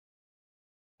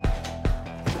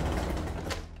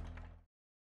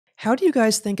How do you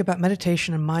guys think about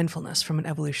meditation and mindfulness from an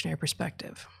evolutionary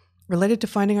perspective? Related to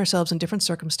finding ourselves in different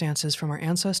circumstances from our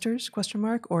ancestors,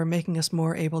 or making us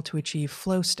more able to achieve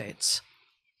flow states?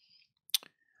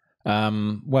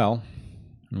 Well,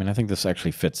 I mean, I think this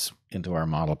actually fits into our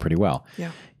model pretty well.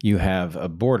 Yeah. You have a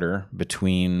border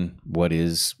between what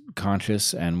is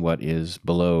conscious and what is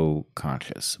below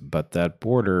conscious, but that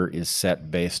border is set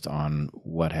based on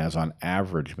what has on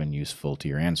average been useful to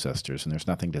your ancestors. And there's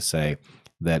nothing to say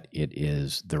that it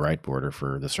is the right border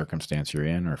for the circumstance you're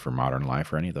in or for modern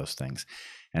life or any of those things.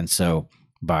 And so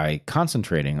by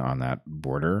concentrating on that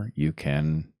border, you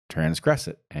can transgress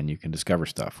it and you can discover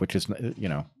stuff, which is,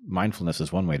 mindfulness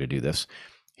is one way to do this.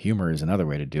 Humor is another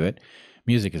way to do it.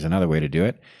 Music is another way to do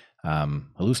it.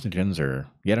 Hallucinogens are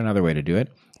yet another way to do it.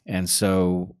 And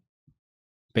so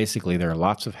basically there are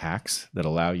lots of hacks that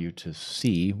allow you to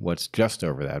see what's just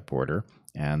over that border.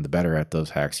 And the better at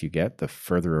those hacks you get, the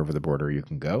further over the border you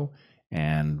can go.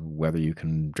 And whether you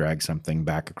can drag something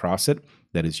back across it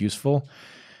that is useful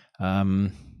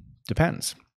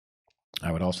depends.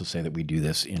 I would also say that we do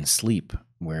this in sleep,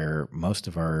 where most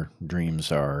of our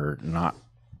dreams are not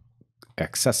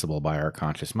accessible by our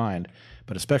conscious mind.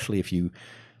 But especially if you,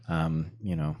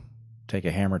 take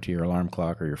a hammer to your alarm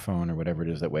clock or your phone or whatever it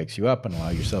is that wakes you up and allow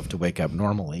yourself to wake up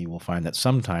normally, you will find that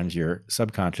sometimes your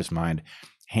subconscious mind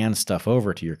hands stuff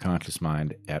over to your conscious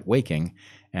mind at waking,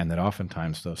 and that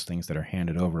oftentimes those things that are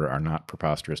handed over are not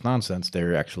preposterous nonsense.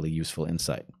 They're actually useful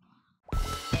insight.